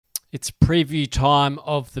It's preview time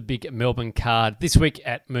of the big Melbourne card this week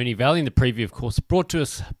at Moonee Valley. And the preview, of course, brought to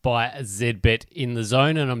us by ZBet in the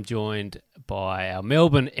Zone. And I'm joined by our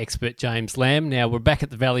Melbourne expert, James Lamb. Now, we're back at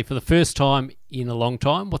the Valley for the first time in a long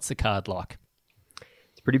time. What's the card like?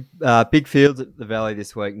 It's pretty big fields at the Valley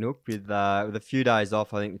this week, Nook. With a few days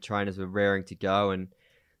off, I think the trainers were raring to go. And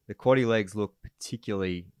the quaddie legs look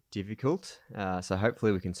particularly difficult. So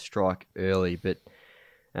hopefully we can strike early. But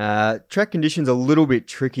track conditions a little bit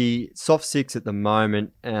tricky. Soft 6 at the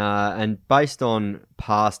moment, and based on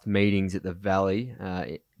past meetings at the Valley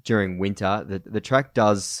during winter, the track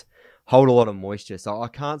does hold a lot of moisture, so I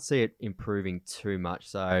can't see it improving too much.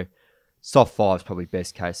 So soft 5 is probably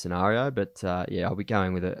best case scenario, but I'll be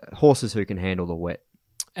going with horses who can handle the wet.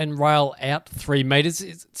 And rail out 3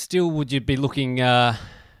 metres. Still, would you be looking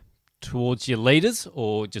towards your leaders,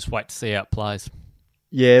 or just wait to see how it plays?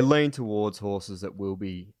 Yeah, lean towards horses that will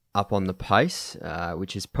be up on the pace,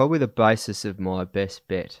 which is probably the basis of my best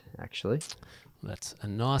bet, actually. That's a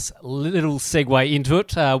nice little segue into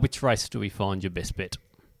it. Which race do we find your best bet?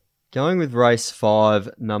 Going with race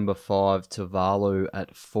 5, number 5, Tavalu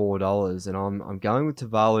at $4, and I'm going with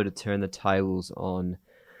Tavalu to turn the tables on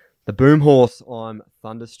the boom horse. I'm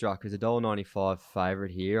Thunderstruck is $1.95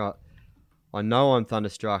 favourite here. I know I'm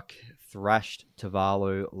Thunderstruck thrashed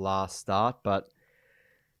Tavalu last start, but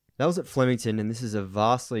that was at Flemington, and this is a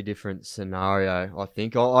vastly different scenario, I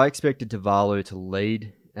think. I expected Tavalu to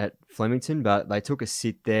lead at Flemington, but they took a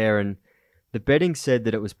sit there, and the betting said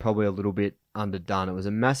that it was probably a little bit underdone. It was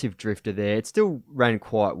a massive drifter there. It still ran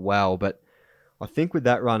quite well, but I think with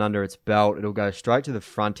that run under its belt, it'll go straight to the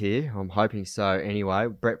front here. I'm hoping so anyway.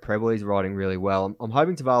 Brett Prebley's riding really well. I'm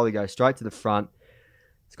hoping Tavalu to go straight to the front.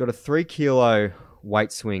 It's got a 3 kilo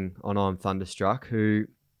weight swing on I'm Thunderstruck, who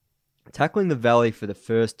tackling the Valley for the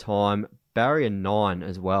first time, barrier 9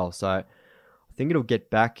 as well. So I think it'll get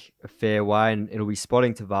back a fair way, and it'll be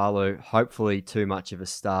spotting Tavalu, hopefully too much of a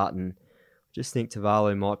start. And I just think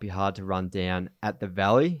Tavalu might be hard to run down at the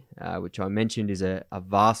Valley, which I mentioned is a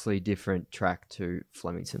vastly different track to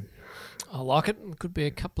Flemington. I like it. Could be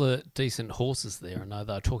a couple of decent horses there. I know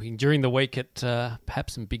they were talking during the week at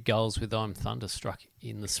perhaps some big goals with I'm Thunderstruck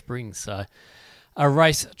in the spring. So a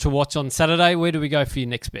race to watch on Saturday. Where do we go for your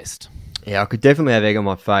next best? Yeah, I could definitely have egg on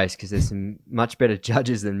my face because there's some much better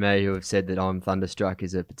judges than me who have said that I'm Thunderstruck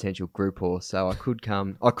is a potential group horse. So I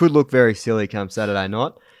could look very silly come Saturday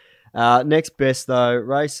night. Next best though,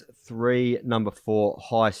 race 3, number 4,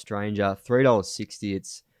 High Stranger, $3.60.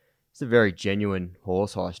 It's a very genuine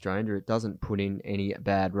horse, High Stranger. It doesn't put in any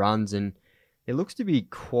bad runs, and it looks to be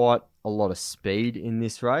quite a lot of speed in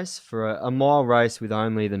this race. For a mile race with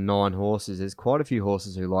only the 9 horses, there's quite a few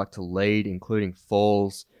horses who like to lead, including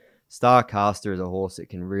Falls. Starcaster is a horse that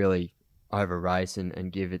can really over race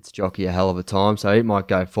and give its jockey a hell of a time, so it might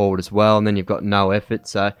go forward as well. And then you've got No Effort,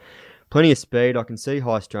 so plenty of speed. I can see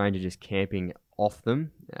High Stranger just camping off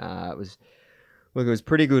them. It was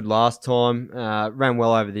pretty good last time. Ran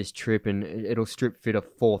well over this trip, and it'll strip fit a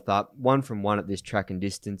 4th up. 1 from 1 at this track and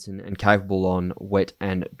distance, and capable on wet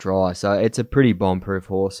and dry. So it's a pretty bomb-proof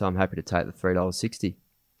horse, so I'm happy to take the $3.60.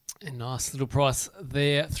 A nice little price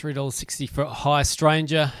there, $3.60 for High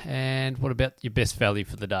Stranger. And what about your best value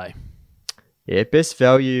for the day? Yeah, best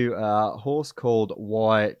value, horse called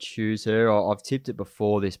Why Choose Her. I've tipped it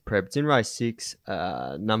before this prep. It's in race 6,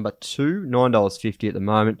 number 2, $9.50 at the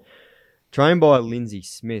moment. Trained by Lindsay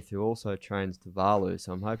Smith, who also trains Tavalu.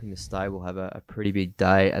 So I'm hoping the stable have a pretty big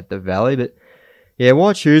day at the Valley. But yeah,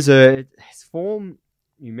 Why Choose Her, its form,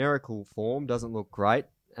 numerical form, doesn't look great.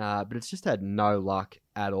 But it's just had no luck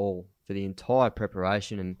at all for the entire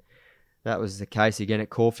preparation. And that was the case again at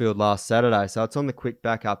Caulfield last Saturday. So it's on the quick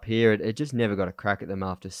back up here. It just never got a crack at them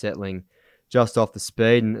after settling just off the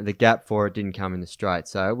speed, and the gap for it didn't come in the straight.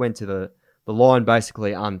 So it went to the line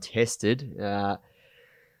basically untested.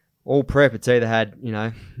 All prep, it's either had,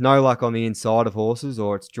 no luck on the inside of horses,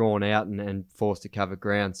 or it's drawn out and forced to cover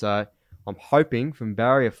ground. So I'm hoping from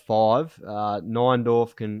barrier 5,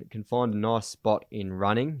 Neindorf can find a nice spot in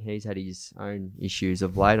running. He's had his own issues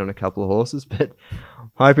of late on a couple of horses, but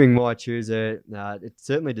I'm hoping my chooser, it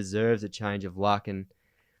certainly deserves a change of luck, and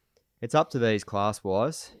it's up to these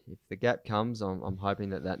class-wise. If the gap comes, I'm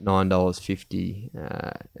hoping that $9.50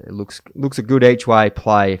 looks a good each-way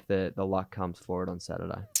play if the luck comes for it on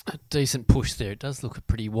Saturday. A decent push there. It does look a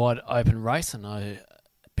pretty wide open race. I know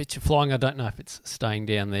Bet You're Flying, I don't know if it's staying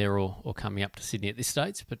down there or coming up to Sydney at this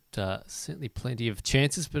stage, but certainly plenty of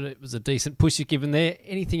chances. But it was a decent push you've given there.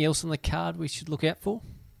 Anything else on the card we should look out for?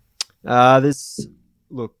 The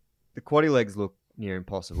quaddie legs look near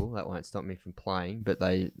impossible. That won't stop me from playing, but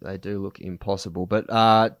they do look impossible. But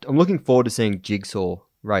I'm looking forward to seeing Jigsaw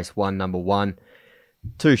race 1, number 1.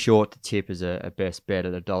 Too short to tip as a best bet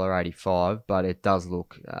at $1.85, but it does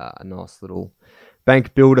look a nice little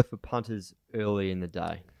bank builder for punters early in the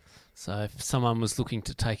day. So if someone was looking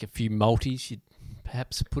to take a few multis, you'd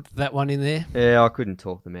perhaps put that one in there. Yeah, I couldn't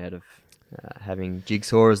talk them out of having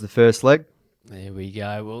Jigsaw as the first leg. There we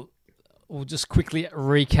go. Well, we'll just quickly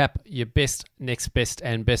recap your best, next best,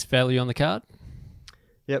 and best value on the card.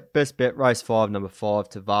 Yep, best bet, race 5, number 5,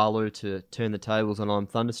 Tavalu to turn the tables on I'm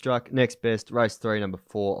Thunderstruck. Next best, race 3, number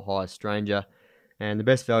 4, High Stranger. And the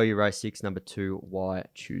best value, race 6, number 2, Why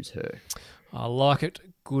Choose Her. I like it.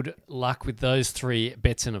 Good luck with those 3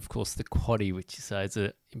 bets, and of course the quaddie, which you say is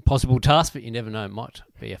an impossible task, but you never know, it might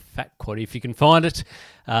be a fat quaddie if you can find it.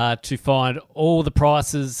 To find all the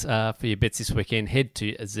prices for your bets this weekend, head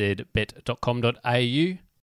to zbet.com.au.